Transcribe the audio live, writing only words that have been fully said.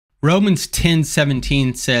Romans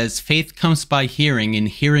 10:17 says, faith comes by hearing, and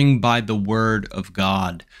hearing by the word of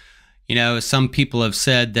God. You know, some people have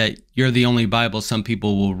said that you're the only Bible some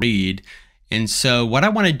people will read. And so what I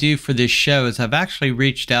want to do for this show is I've actually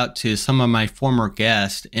reached out to some of my former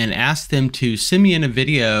guests and asked them to send me in a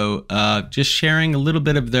video just sharing a little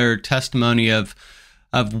bit of their testimony of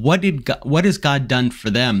what has God done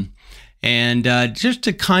for them. And just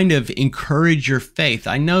to kind of encourage your faith.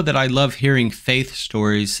 I know that I love hearing faith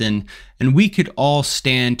stories, and we could all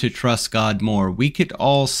stand to trust God more. We could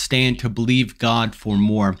all stand to believe God for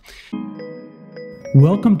more.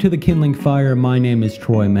 Welcome to the Kindling Fire. My name is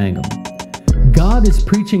Troy Mangum. God is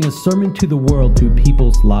preaching a sermon to the world through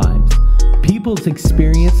people's lives. People's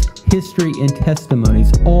experience, history, and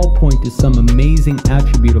testimonies all point to some amazing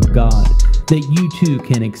attribute of God that you too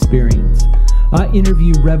can experience. I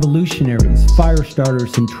interview revolutionaries, fire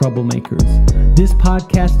starters, and troublemakers. This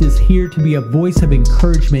podcast is here to be a voice of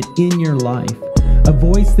encouragement in your life. A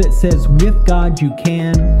voice that says, with God you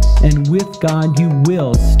can, and with God you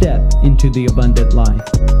will step into the abundant life.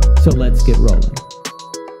 So let's get rolling.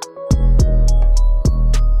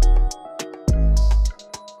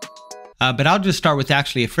 But I'll just start with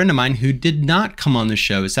actually a friend of mine who did not come on the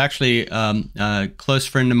show. It's actually a close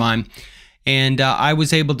friend of mine. And I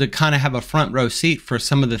was able to kind of have a front row seat for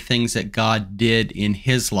some of the things that God did in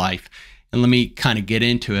his life. And let me kind of get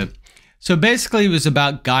into it. So basically, it was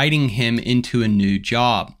about guiding him into a new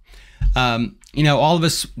job. You know, all of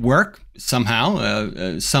us work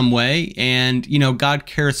somehow, some way, and, you know, God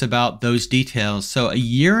cares about those details. So a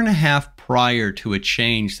year and a half prior to a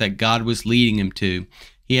change that God was leading him to,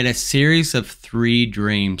 he had a series of 3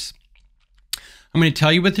 dreams. I'm going to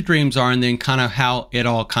tell you what the dreams are and then kind of how it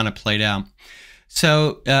all kind of played out.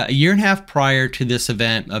 So a year and a half prior to this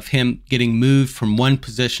event of him getting moved from one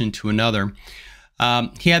position to another,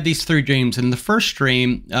 he had these 3 dreams. And the first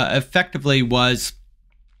dream effectively was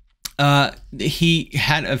he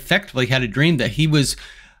had a dream that he was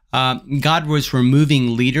God was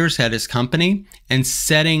removing leaders at his company and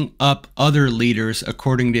setting up other leaders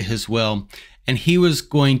according to his will. And he was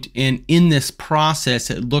going to, in this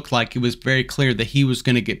process, it looked like it was very clear that he was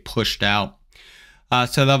going to get pushed out.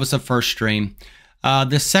 So that was the first dream.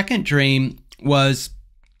 The second dream was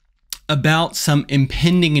about some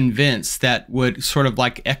impending events that would sort of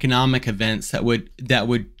like economic events that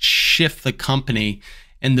would shift the company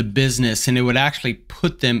and the business, and it would actually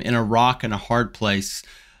put them in a rock and a hard place.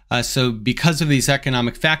 So because of these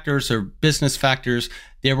economic factors or business factors,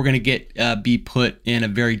 they were going to be put in a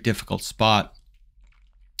very difficult spot.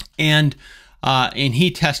 And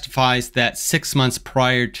he testifies that 6 months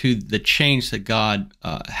prior to the change that God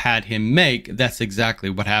had him make, that's exactly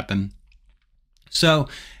what happened. So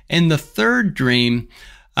in the third dream,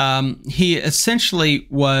 he essentially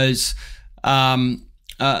was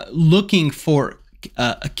looking for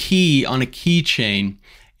a key on a keychain.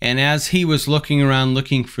 And as he was looking around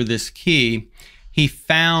looking for this key, he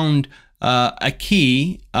found a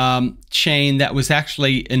key chain that was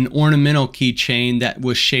actually an ornamental key chain that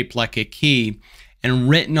was shaped like a key. And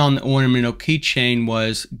written on the ornamental key chain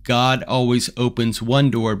was, God always opens one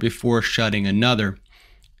door before shutting another.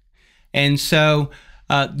 And so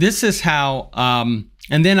this is how,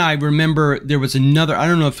 and then I remember there was another, I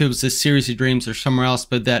don't know if it was a series of dreams or somewhere else,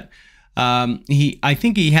 but that I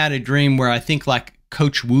think he had a dream where I think like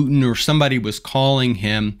Coach Wooten or somebody was calling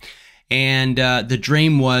him. And the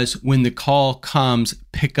dream was, when the call comes,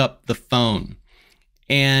 pick up the phone.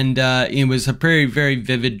 And it was a very, very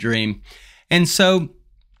vivid dream. And so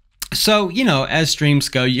you know, as dreams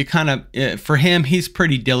go, you kind of, for him, he's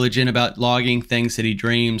pretty diligent about logging things that he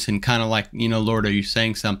dreams and kind of like, you know, Lord, are you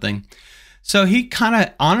saying something? So he kind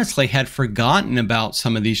of honestly had forgotten about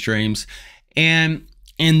some of these dreams.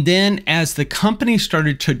 And then as the company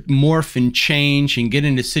started to morph and change and get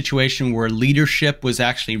into a situation where leadership was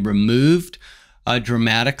actually removed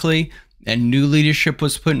dramatically and new leadership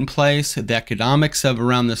was put in place, the economics of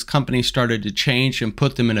around this company started to change and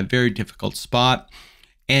put them in a very difficult spot.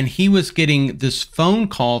 And he was getting this phone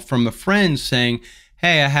call from a friend saying,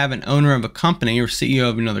 hey, I have an owner of a company or CEO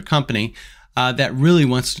of another company that really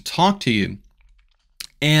wants to talk to you.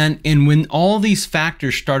 And when all these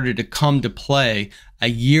factors started to come to play a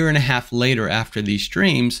year and a half later after these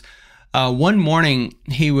dreams, one morning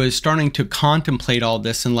he was starting to contemplate all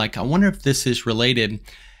this and like, I wonder if this is related.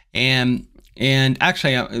 And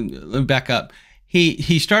actually, let me back up.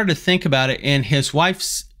 He started to think about it, and his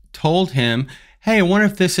wife told him, hey, I wonder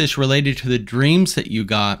if this is related to the dreams that you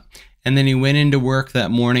got. And then he went into work that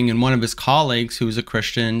morning, and one of his colleagues, who was a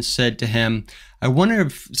Christian, said to him, I wonder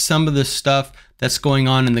if some of the stuff that's going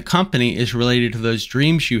on in the company is related to those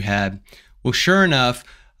dreams you had. Well, sure enough,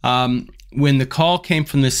 when the call came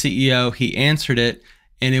from the CEO, he answered it,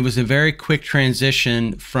 and it was a very quick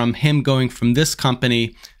transition from him going from this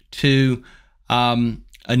company to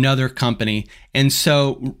another company. And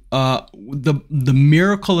so the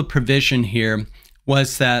miracle of provision here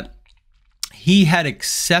was that he had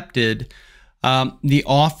accepted the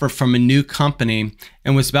offer from a new company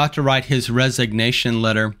and was about to write his resignation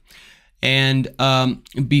letter. And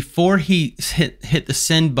before he hit the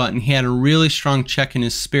send button, he had a really strong check in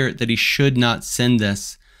his spirit that he should not send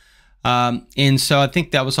this. And so I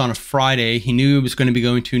think that was on a Friday. He knew he was going to be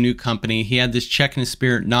going to a new company. He had this check in his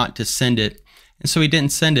spirit not to send it. And so he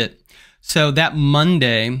didn't send it. So that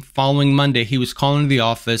Monday, following Monday, he was called into the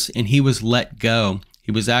office and he was let go.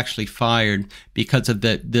 He was actually fired because of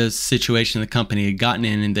the situation the company had gotten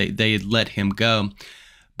in, and they had let him go.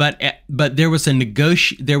 But there was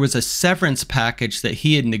a severance package that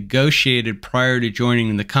he had negotiated prior to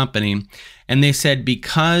joining the company, and they said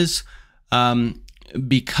because we're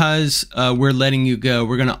letting you go,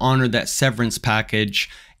 we're going to honor that severance package.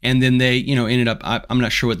 And then they, ended up, I'm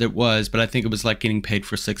not sure what it was, but I think it was like getting paid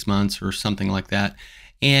for 6 months or something like that.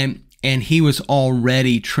 And he was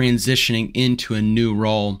already transitioning into a new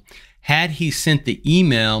role. Had he sent the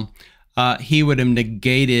email, he would have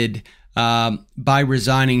negated, by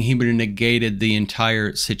resigning, he would have negated the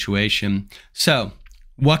entire situation. So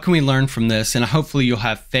what can we learn from this? And hopefully you'll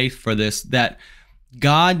have faith for this, that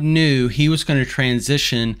God knew he was going to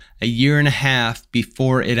transition a year and a half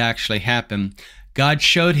before it actually happened. God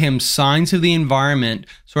showed him signs of the environment,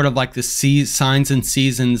 sort of like the signs and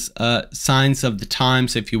seasons, signs of the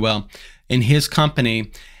times, if you will, in his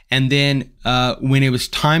company. And then when it was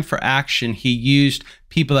time for action, he used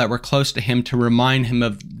people that were close to him to remind him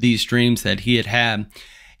of these dreams that he had had.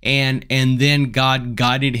 And then God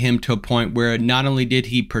guided him to a point where not only did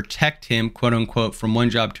he protect him, quote unquote, from one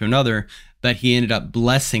job to another, but he ended up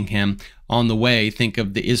blessing him on the way. Think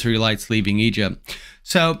of the Israelites leaving Egypt.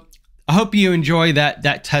 So I hope you enjoy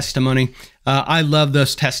that testimony. I love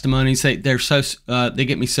those testimonies. They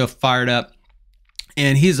get me so fired up.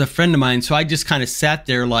 And he's a friend of mine, so I just kind of sat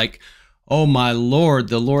there like, oh my Lord,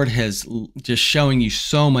 the Lord has just showing you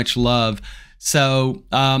so much love. So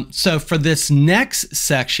for this next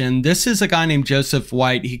section, this is a guy named Joseph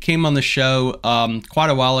White. He came on the show quite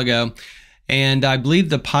a while ago, and I believe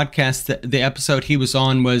the podcast, the episode he was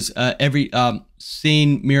on was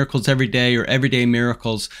Seeing Miracles Every Day, or Everyday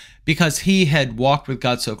Miracles, because he had walked with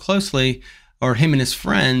God so closely, or him and his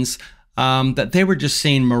friends, that they were just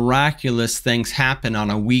seeing miraculous things happen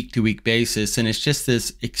on a week-to-week basis. And it's just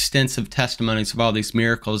this extensive testimonies of all these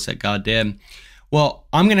miracles that God did. Well,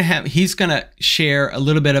 he's going to share a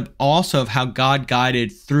little bit of also of how God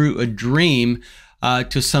guided through a dream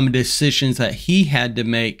to some decisions that he had to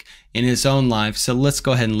make in his own life. So let's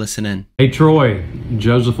go ahead and listen in. Hey Troy,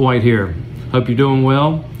 Joseph White here. Hope you're doing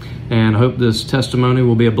well, and hope this testimony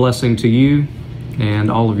will be a blessing to you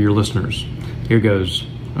and all of your listeners. Here goes.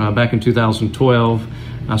 Back in 2012,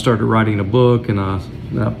 I started writing a book, and I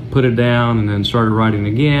put it down, and then started writing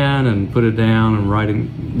again, and put it down, and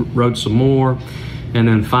wrote some more, and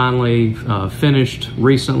then finally finished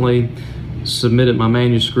recently, submitted my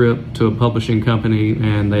manuscript to a publishing company,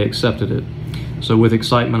 and they accepted it. So with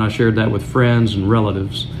excitement, I shared that with friends and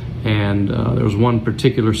relatives. And there was one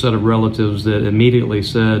particular set of relatives that immediately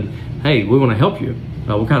said, hey, we want to help you.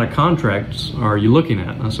 What kind of contracts are you looking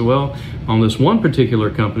at? And I said, well, on this one particular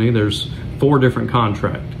company, there's 4 different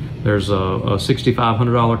contracts. There's a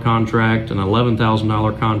 $6,500 contract, an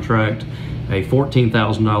 $11,000 contract, a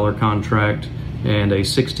 $14,000 contract, and a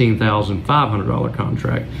 $16,500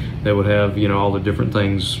 contract that would have, all the different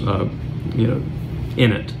things,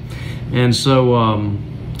 in it. And so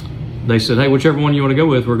they said, hey, whichever one you want to go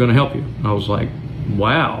with, we're going to help you. I was like,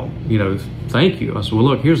 wow, thank you. I said, well,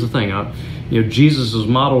 look, here's the thing. Jesus'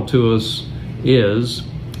 model to us is,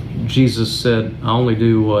 Jesus said, I only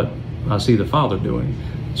do what I see the Father doing.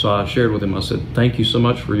 So I shared with him, I said, thank you so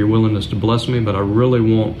much for your willingness to bless me, but I really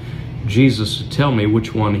want Jesus to tell me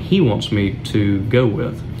which one he wants me to go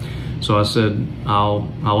with. So I said, I'll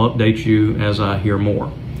update you as I hear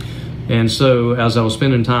more. And so as I was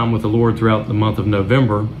spending time with the Lord throughout the month of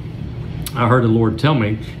November, I heard the Lord tell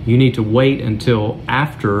me, you need to wait until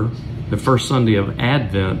after the first Sunday of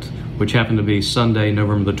Advent, which happened to be Sunday,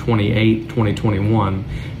 November the 28th, 2021.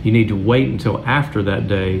 You need to wait until after that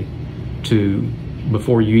day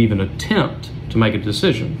before you even attempt to make a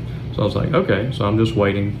decision. So I was like, okay, so I'm just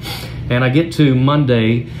waiting. And I get to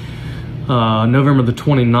Monday, November the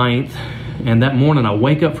 29th, and that morning I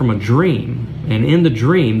wake up from a dream. And in the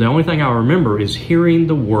dream, the only thing I remember is hearing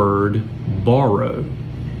the word borrow.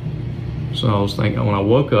 So I was thinking, when I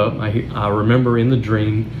woke up, I remember in the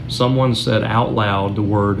dream, someone said out loud the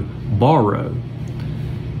word borrow.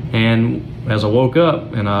 And as I woke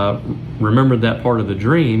up and I remembered that part of the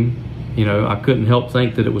dream, you know, I couldn't help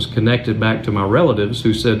think that it was connected back to my relatives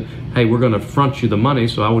who said, hey, we're going to front you the money.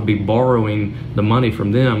 So I would be borrowing the money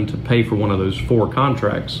from them to pay for one of those 4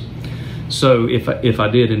 contracts. So if I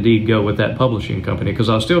did indeed go with that publishing company, because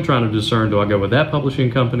I was still trying to discern, do I go with that publishing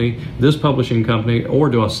company, this publishing company, or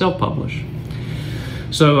do I self-publish?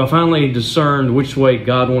 So I finally discerned which way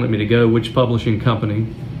God wanted me to go, which publishing company.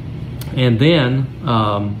 And then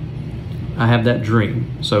I have that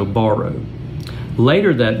dream, so borrow.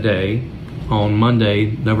 Later that day, on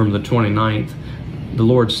Monday, November the 29th, the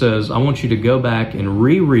Lord says, I want you to go back and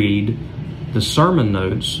reread the sermon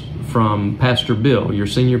notes from Pastor Bill, your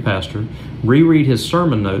senior pastor. Reread his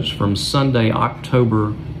sermon notes from Sunday,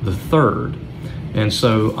 October the 3rd. And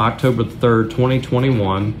so October the 3rd,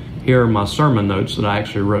 2021, here are my sermon notes that I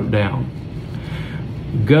actually wrote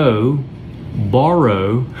down. Go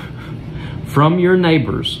borrow from your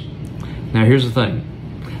neighbors. Now here's the thing.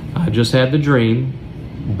 I just had the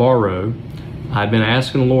dream, borrow. I've been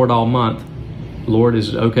asking the Lord all month, Lord,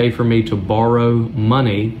 is it okay for me to borrow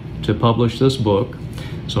money to publish this book?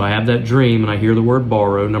 So I have that dream and I hear the word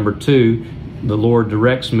borrow. Number 2, the Lord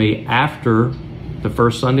directs me after the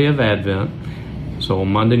first Sunday of Advent. So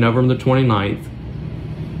on Monday, November the 29th,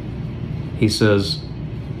 he says,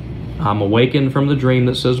 I'm awakened from the dream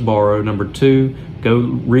that says borrow. Number 2, go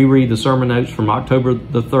reread the sermon notes from October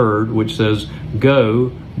the 3rd, which says,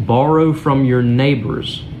 go borrow from your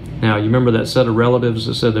neighbors. Now, you remember that set of relatives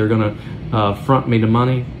that said they're going to front me the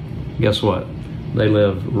money? Guess what? They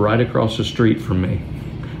live right across the street from me.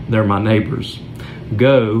 They're my neighbors.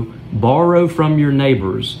 Go borrow from your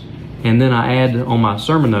neighbors. And then I add on my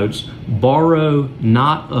sermon notes, borrow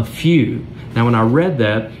not a few. Now, when I read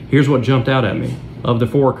that, here's what jumped out at me. Of the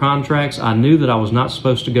 4 contracts, I knew that I was not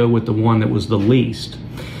supposed to go with the one that was the least.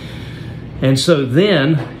 And so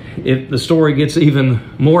then, if the story gets even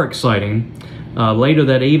more exciting, later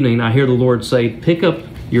that evening, I hear the Lord say, pick up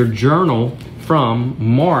your journal from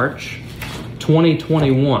March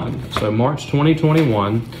 2021. So March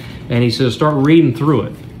 2021, and he says, start reading through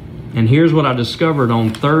it. And here's what I discovered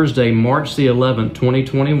on Thursday, March the 11th,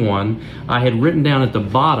 2021. I had written down at the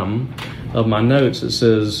bottom of my notes, it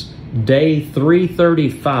says, day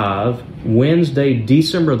 335, Wednesday,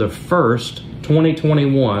 December the 1st,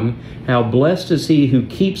 2021, how blessed is he who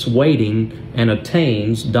keeps waiting and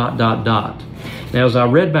attains ... Now, as I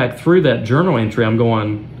read back through that journal entry, I'm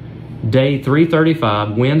going, day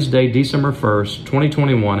 335, Wednesday, December 1st,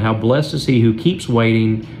 2021, how blessed is he who keeps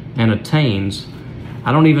waiting and attains.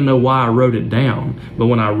 I don't even know why I wrote it down, but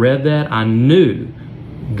when I read that, I knew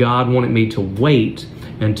God wanted me to wait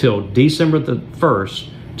until December the 1st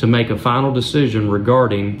to make a final decision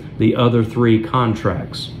regarding the other 3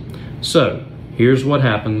 contracts. So, here's what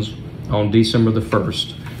happens on December the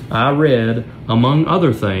 1st. I read, among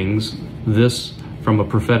other things, this from a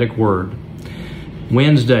prophetic word.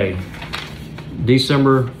 Wednesday,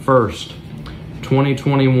 December 1st,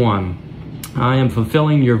 2021. I am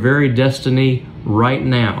fulfilling your very destiny right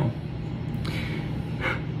now.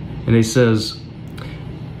 And he says,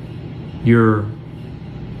 your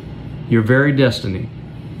very destiny.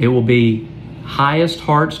 It will be highest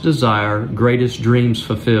heart's desire, greatest dreams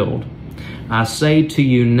fulfilled. I say to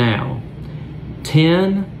you now,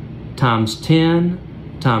 10 times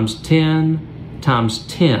 10 times 10 times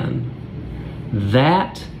 10.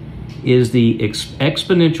 That is the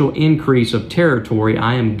exponential increase of territory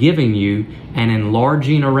I am giving you and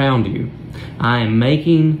enlarging around you. I am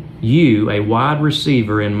making you a wide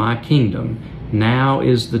receiver in my kingdom. Now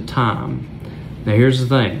is the time. Now here's the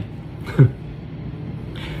thing.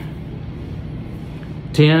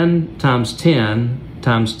 10 times 10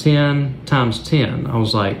 times 10 times 10. I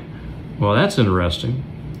was like, well, that's interesting.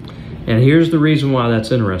 And here's the reason why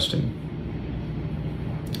that's interesting.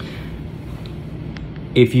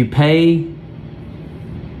 If you pay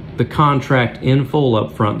the contract in full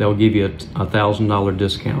up front, they'll give you a $1,000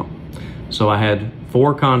 discount. So I had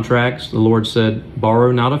 4 contracts. The Lord said,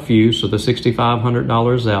 borrow not a few, so the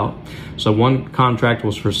 $6,500 out. So one contract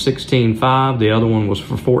was for $16,500, the other one was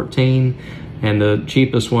for $14,000, and the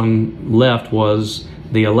cheapest one left was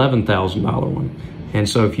the $11,000 one. And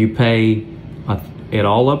so if you pay it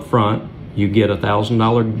all up front, you get a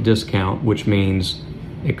 $1,000 discount, which means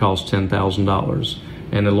it costs $10,000.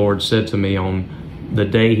 And the Lord said to me on the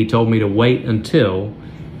day he told me to wait until,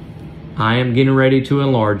 I am getting ready to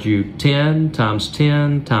enlarge you 10 times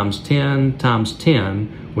 10 times 10 times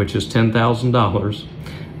 10, which is $10,000.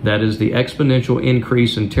 That is the exponential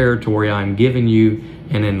increase in territory I am giving you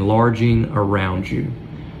and enlarging around you.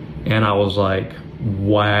 And I was like,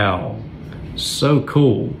 wow, so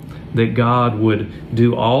cool that God would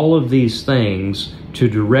do all of these things to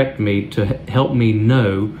direct me, to help me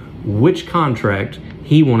know which contract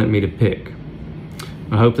He wanted me to pick.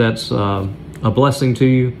 I hope that's a blessing to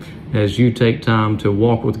you as you take time to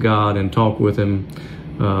walk with God and talk with Him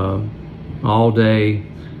all day,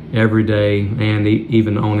 every day, and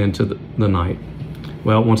even on into the night.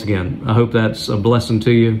 Well, once again, I hope that's a blessing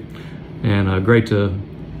to you, and great to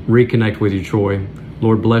reconnect with you, Troy.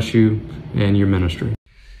 Lord bless you and your ministry.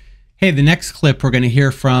 Hey, the next clip we're going to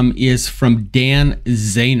hear from is from Dan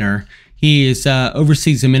Zehner. He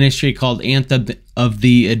oversees a ministry called Anthem of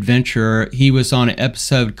the Adventurer. He was on an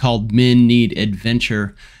episode called Men Need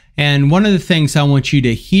Adventure. And one of the things I want you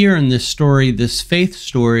to hear in this story, this faith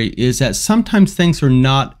story, is that sometimes things are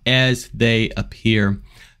not as they appear.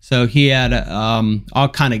 So he had, I'll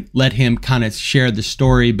kind of let him kind of share the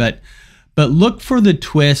story, but look for the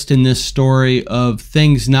twist in this story of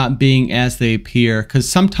things not being as they appear, because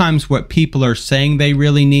sometimes what people are saying they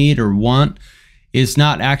really need or want is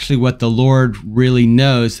not actually what the Lord really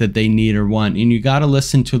knows that they need or want. And you got to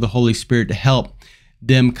listen to the Holy Spirit to help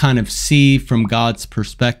them kind of see from God's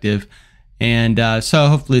perspective. And so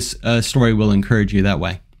hopefully this story will encourage you that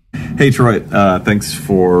way. Hey, Troy, thanks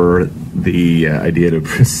for the idea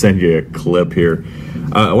to send you a clip here.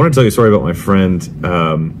 I want to tell you a story about my friend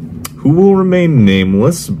who will remain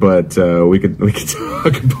nameless, but we could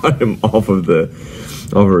talk about him off of the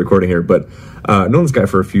recording here. But I've known this guy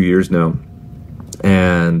for a few years now,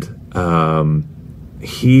 and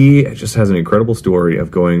he just has an incredible story of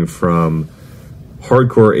going from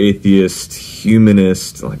hardcore atheist,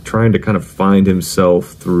 humanist, like trying to kind of find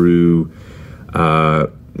himself through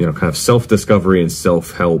kind of self-discovery and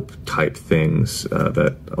self-help type things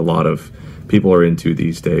that a lot of people are into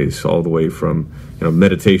these days, all the way from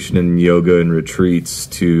meditation and yoga and retreats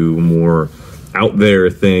to more out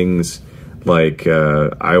there things like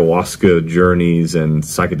ayahuasca journeys and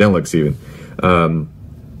psychedelics even.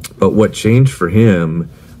 But what changed for him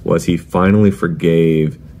was he finally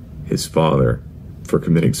forgave his father for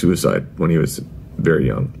committing suicide when he was very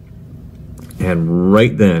young. And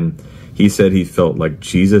right then, he said he felt like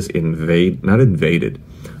Jesus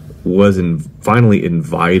was finally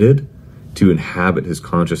invited to inhabit his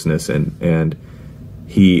consciousness, and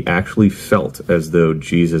he actually felt as though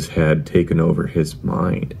Jesus had taken over his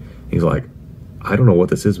mind. He's like, I don't know what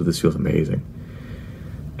this is, but this feels amazing,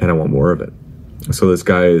 and I want more of it. So this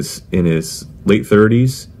guy is in his late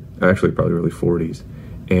 30s, actually probably early 40s,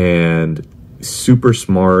 and super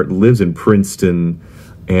smart, lives in Princeton,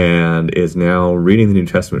 and is now reading the New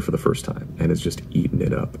Testament for the first time, and is just eating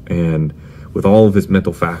it up. And with all of his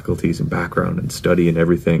mental faculties and background and study and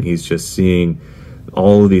everything, he's just seeing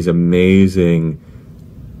all of these amazing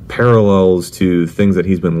parallels to things that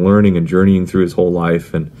he's been learning and journeying through his whole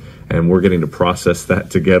life, and we're getting to process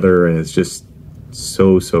that together, and it's just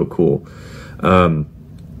so cool.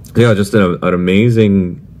 Just an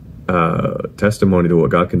amazing testimony to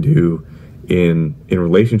what God can do in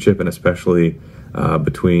relationship, and especially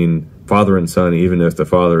between father and son, even if the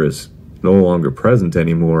father is no longer present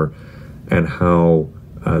anymore, and how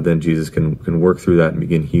then Jesus can work through that and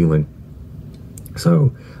begin healing.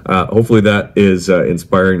 So hopefully that is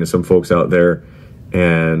inspiring to some folks out there,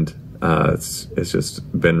 and it's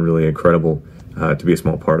just been really incredible to be a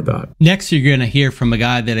small part of that. Next, you're going to hear from a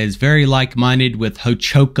guy that is very like-minded with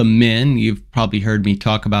Koenig of Men. You've probably heard me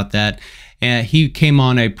talk about that. He came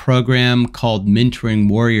on a program called Mentoring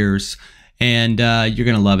Warriors, and you're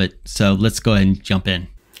going to love it. So let's go ahead and jump in.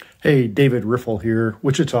 Hey, David Riffel here,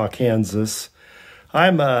 Wichita, Kansas.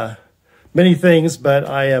 I'm many things, but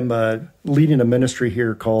I am leading a ministry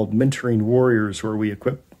here called Mentoring Warriors, where we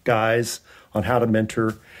equip guys on how to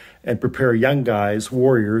mentor and prepare young guys,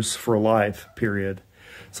 warriors, for life, period.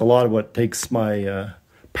 It's a lot of what takes my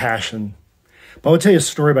passion. But I want to tell you a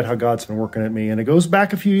story about how God's been working at me, and it goes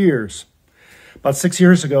back a few years. About 6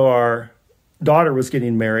 years ago, our daughter was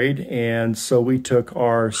getting married, and so we took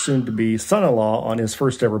our soon-to-be son-in-law on his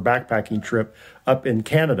first ever backpacking trip up in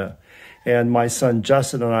Canada. And my son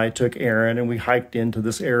Justin and I took Aaron, and we hiked into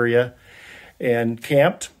this area and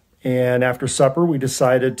camped. And after supper, we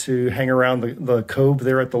decided to hang around the cove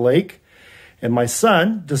there at the lake. And my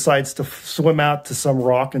son decides to swim out to some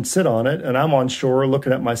rock and sit on it. And I'm on shore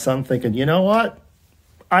looking at my son thinking, you know what?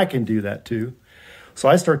 I can do that too. So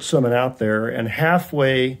I start swimming out there, and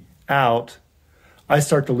halfway out, I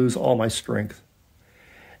start to lose all my strength.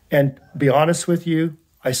 And be honest with you,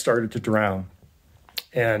 I started to drown.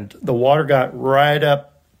 And the water got right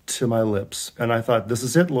up to my lips. And I thought, this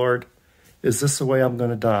is it, Lord. Is this the way I'm going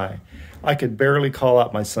to die? I could barely call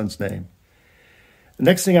out my son's name. The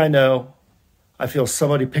next thing I know, I feel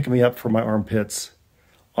somebody picking me up from my armpits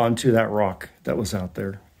onto that rock that was out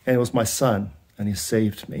there. And it was my son, and he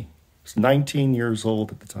saved me. I was 19 years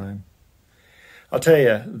old at the time. I'll tell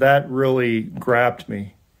you, that really grabbed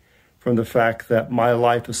me from the fact that my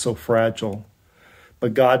life is so fragile.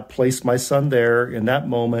 But God placed my son there in that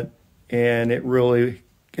moment, and it really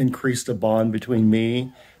increased a bond between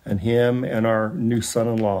me and him and our new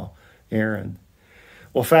son-in-law, Aaron.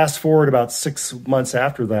 Well, fast forward about 6 months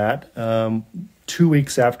after that, 2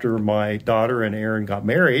 weeks after my daughter and Aaron got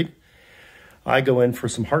married, I go in for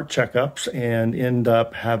some heart checkups and end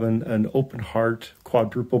up having an open heart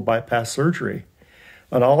quadruple bypass surgery.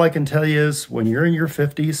 And all I can tell you is when you're in your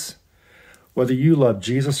 50s, whether you love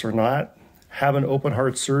Jesus or not, having open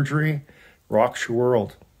heart surgery rocks your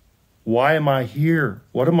world. Why am I here?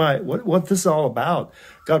 What this is all about?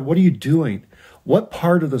 God, what are you doing? What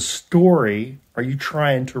part of the story are you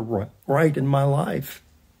trying to write in my life?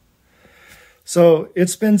 So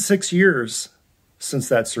it's been 6 years since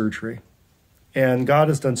that surgery. And God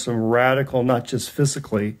has done some radical, not just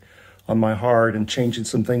physically on my heart and changing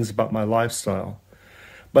some things about my lifestyle,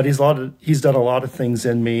 but he's done a lot of things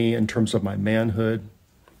in me in terms of my manhood,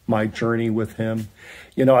 my journey with him.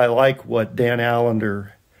 You know, I like what Dan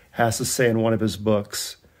Allender has to say in one of his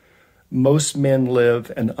books. Most men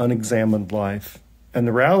live an unexamined life. And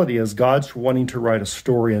the reality is God's wanting to write a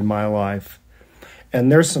story in my life. And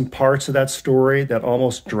there's some parts of that story that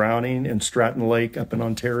almost drowning in Stratton Lake up in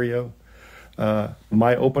Ontario.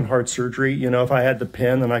 My open heart surgery, you know, if I had the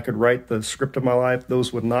pen and I could write the script of my life,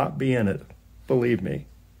 those would not be in it, believe me.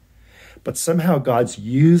 But somehow God's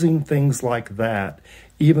using things like that,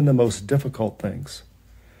 even the most difficult things,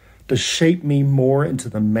 to shape me more into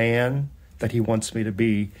the man that he wants me to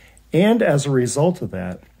be. And as a result of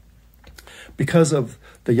that, because of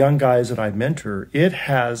the young guys that I mentor, it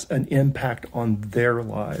has an impact on their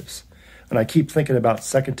lives. And I keep thinking about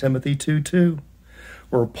 2 Timothy 2:2,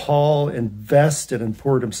 where Paul invested and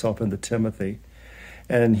poured himself into Timothy.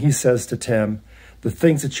 And he says to Tim, the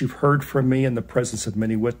things that you've heard from me in the presence of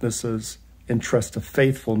many witnesses, entrust to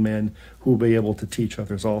faithful men who will be able to teach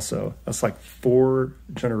others also. That's like 4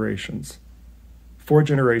 generations. 4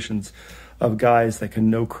 generations of guys that can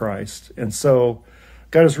know Christ. And so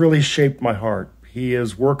God has really shaped my heart. He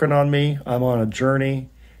is working on me. I'm on a journey.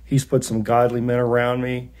 He's put some godly men around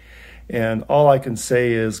me. And all I can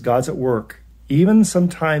say is God's at work, even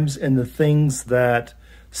sometimes in the things that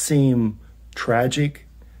seem tragic,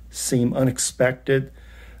 seem unexpected,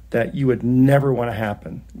 that you would never want to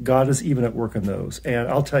happen. God is even at work in those. And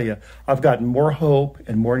I'll tell you, I've gotten more hope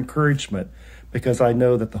and more encouragement because I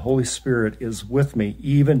know that the Holy Spirit is with me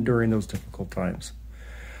even during those difficult times.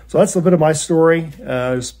 So that's a little bit of my story.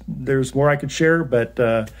 There's more I could share,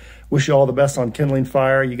 but wish you all the best on Kindling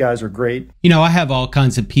Fire. You guys are great. You know, I have all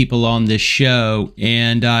kinds of people on this show,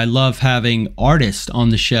 and I love having artists on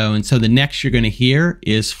the show. And so the next you're going to hear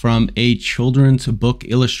is from a children's book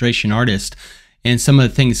illustration artist and some of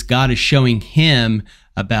the things God is showing him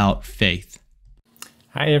about faith.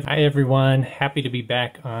 Hi everyone. Happy to be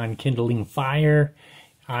back on Kindling Fire.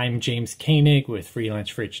 I'm James Koenig with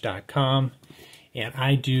freelancefridge.com, and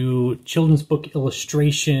I do children's book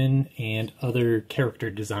illustration and other character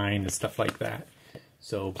design and stuff like that.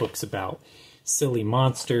 So books about silly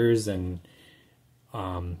monsters and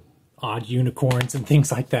odd unicorns and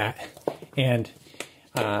things like that. And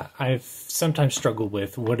I've sometimes struggled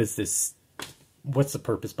with what's the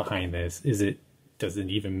purpose behind this? Does it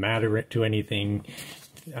even matter to anything?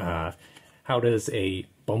 How does a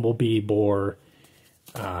bumblebee boar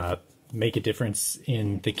make a difference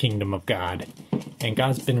in the kingdom of God? And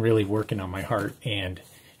God's been really working on my heart and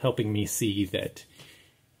helping me see that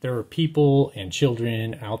there are people and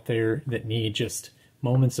children out there that need just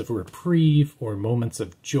moments of reprieve or moments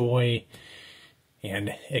of joy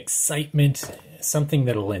and excitement, something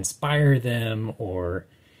that'll inspire them or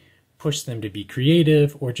push them to be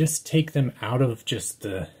creative or just take them out of just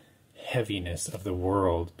the heaviness of the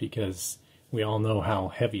world, because we all know how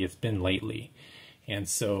heavy it's been lately. And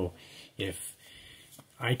so if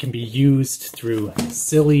I can be used through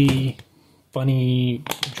silly, funny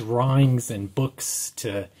drawings and books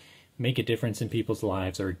to make a difference in people's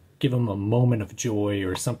lives or give them a moment of joy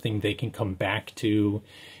or something they can come back to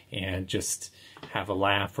and just have a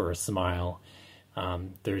laugh or a smile,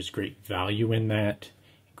 there's great value in that,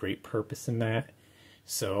 great purpose in that.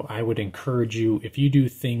 So I would encourage you, if you do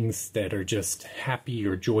things that are just happy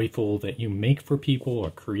or joyful that you make for people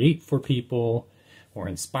or create for people or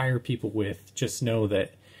inspire people with, just know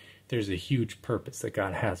that there's a huge purpose that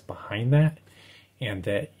God has behind that. and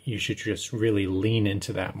that you should just really lean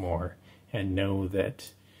into that more and know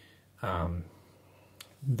that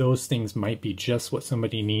those things might be just what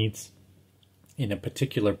somebody needs in a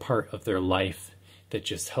particular part of their life that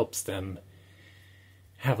just helps them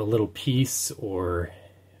have a little peace or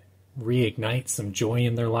reignite some joy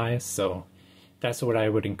in their lives. So that's what I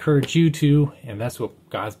would encourage you to, and that's what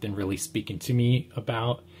God's been really speaking to me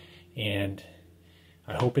about, and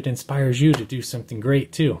I hope it inspires you to do something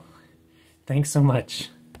great too. Thanks so much.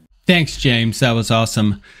 Thanks, James. That was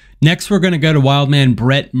awesome. Next, we're going to go to Wildman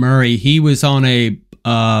Brett Murray. He was on a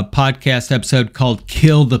podcast episode called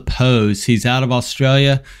Kill the Pose. He's out of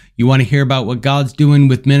Australia. You want to hear about what God's doing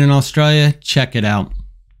with men in Australia? Check it out.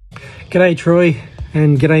 G'day, Troy,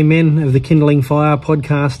 and g'day, men of the Kindling Fire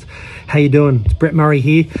podcast. How you doing? It's Brett Murray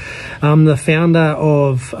here. I'm the founder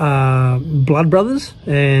of Blood Brothers,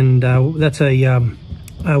 and that's a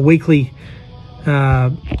weekly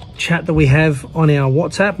chat that we have on our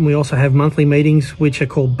WhatsApp, and we also have monthly meetings which are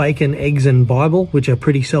called Bacon, Eggs and Bible, which are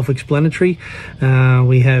pretty self-explanatory.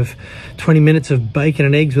 We have 20 minutes of bacon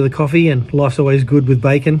and eggs with a coffee, and life's always good with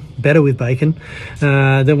bacon, better with bacon.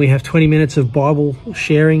 Then we have 20 minutes of Bible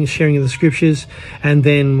sharing of the scriptures, and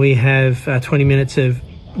then we have 20 minutes of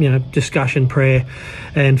discussion, prayer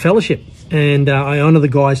and fellowship. And I honour the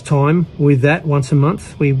guys' time with that once a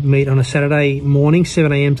month. We meet on a Saturday morning, 7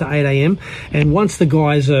 a.m. to 8 a.m. And once the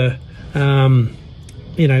guys are, the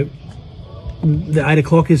 8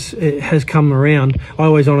 o'clock has come around, I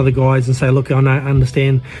always honour the guys and say, look, I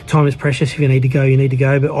understand time is precious. If you need to go, you need to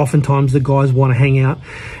go. But oftentimes the guys want to hang out.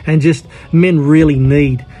 And just men really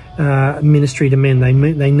need ministry to men.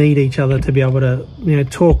 They need each other to be able to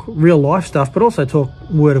talk real life stuff, but also talk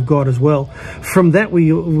Word of God as well. From that,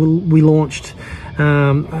 we launched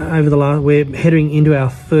over the last. We're heading into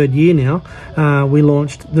our third year now. We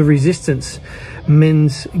launched the Resistance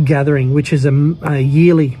Men's Gathering, which is a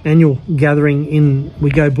yearly annual gathering.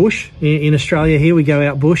 We go bush in Australia. Here we go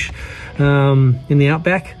out bush in the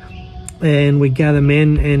outback, and we gather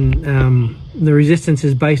men. And the Resistance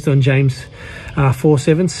is based on James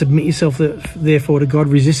 4:7. Submit yourself therefore to God,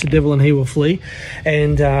 resist the devil and he will flee.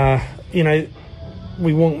 And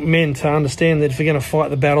we want men to understand that if we're going to fight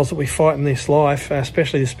the battles that we fight in this life,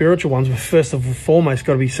 especially the spiritual ones, we've first and foremost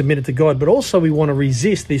got to be submitted to God. But also we want to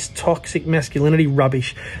resist this toxic masculinity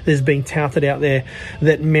rubbish that's being touted out there,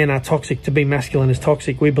 that men are toxic. To be masculine is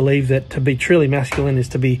toxic. We believe that to be truly masculine is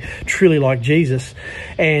to be truly like Jesus.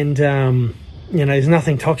 And there's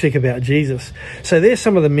nothing toxic about Jesus. So there's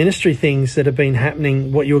some of the ministry things that have been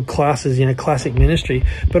happening, what you would class as, classic ministry.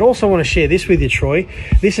 But also I want to share this with you, Troy.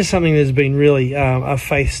 This is something that's been really a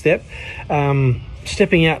faith step.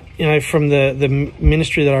 Stepping out, from the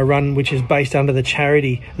ministry that I run, which is based under the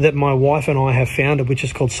charity that my wife and I have founded, which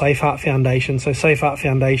is called Safe Heart Foundation. So Safe Heart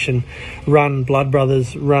Foundation run Blood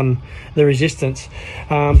Brothers, run the Resistance.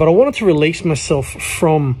 But I wanted to release myself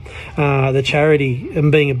from the charity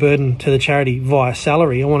and being a burden to the charity via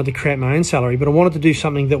salary. I wanted to create my own salary, but I wanted to do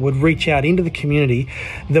something that would reach out into the community,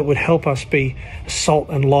 that would help us be salt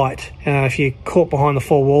and light. If you're caught behind the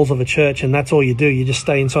four walls of a church and that's all you do, you just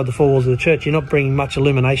stay inside the four walls of the church, you're not bringing much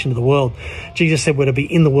illumination to the world. Jesus said we're to be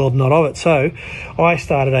in the world, not of it. So I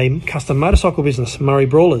started a custom motorcycle business, Murrey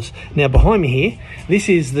Brawlers. Now behind me here, this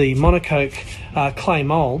is the monocoque clay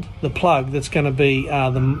mould, the plug that's going to be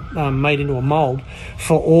made into a mould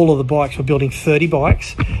for all of the bikes. We're building 30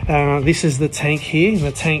 bikes. This is the tank here.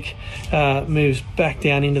 The tank moves back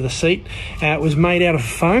down into the seat. It was made out of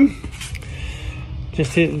foam,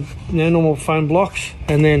 just normal foam blocks,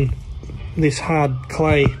 and then this hard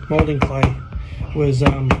clay, moulding clay, was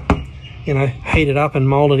heated up and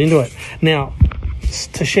moulded into it. Now,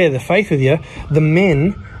 to share the faith with you, the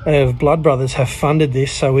men of Blood Brothers have funded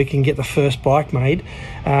this so we can get the first bike made,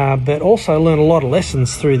 but also learn a lot of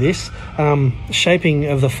lessons through this. Shaping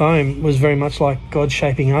of the foam was very much like God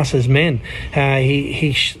shaping us as men.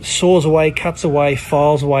 He saws away, cuts away,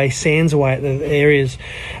 files away, sands away at the areas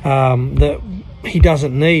that he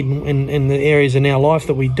doesn't need, in the areas in our life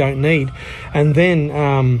that we don't need, and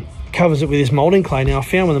then covers it with this moulding clay. Now I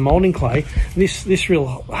found with the moulding clay, this real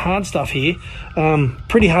hard stuff here,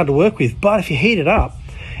 pretty hard to work with, but if you heat it up,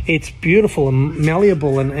 it's beautiful and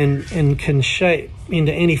malleable and can shape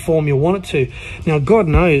into any form you want it to. Now God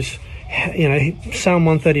knows, Psalm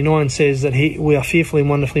 139 says that we are fearfully and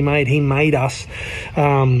wonderfully made. He made us,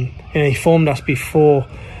 and he formed us before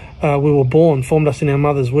we were born, formed us in our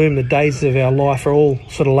mother's womb. The days of our life are all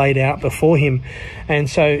sort of laid out before him. And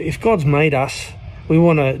so if God's made us, we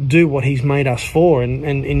want to do what he's made us for. And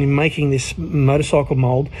in making this motorcycle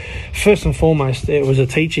mold, first and foremost, it was a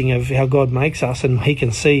teaching of how God makes us, and he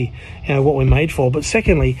can see what we're made for. But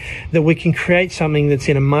secondly, that we can create something that's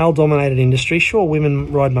in a male-dominated industry. Sure,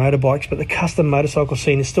 women ride motorbikes, but the custom motorcycle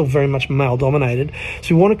scene is still very much male-dominated.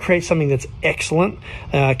 So we want to create something that's excellent,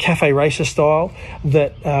 cafe racer style,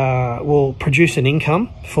 that will produce an income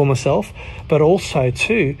for myself, but also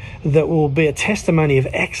too that will be a testimony of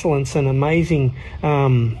excellence and amazing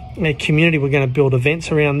community. We're going to build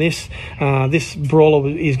events around this. This brawler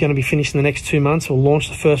is going to be finished in the next 2 months. We'll launch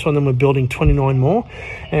the first one, then we're building 29 more,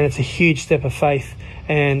 and it's a huge step of faith.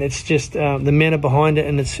 And it's just the men are behind it,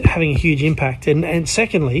 and it's having a huge impact. And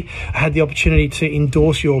secondly, I had the opportunity to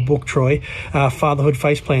endorse your book, Troy, Fatherhood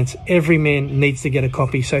Faceplants. Every man needs to get a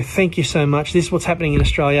copy. So thank you so much. This is what's happening in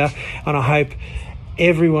Australia, and I hope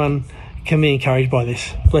everyone can be encouraged by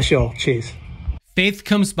this. Bless you all. Cheers. Faith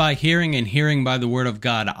comes by hearing, and hearing by the word of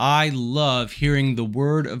God. I love hearing the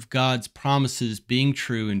word of God's promises being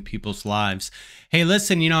true in people's lives. Hey,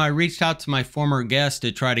 listen, I reached out to my former guests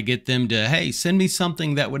to try to get them to, hey, send me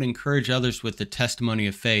something that would encourage others with the testimony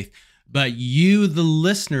of faith. But you, the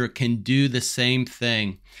listener, can do the same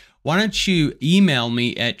thing. Why don't you email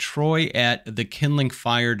me at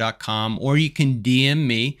troy@thekindlingfire.com, or you can DM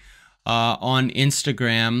me on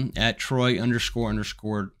Instagram at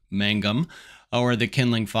Troy__Mangum. Or the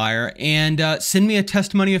Kindling Fire, and send me a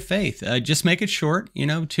testimony of faith. Just make it short,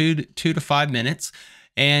 2 to 5 minutes,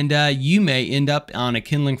 and you may end up on a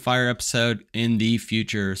Kindling Fire episode in the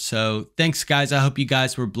future. So thanks, guys. I hope you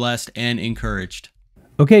guys were blessed and encouraged.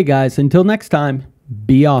 Okay, guys, until next time,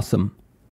 be awesome.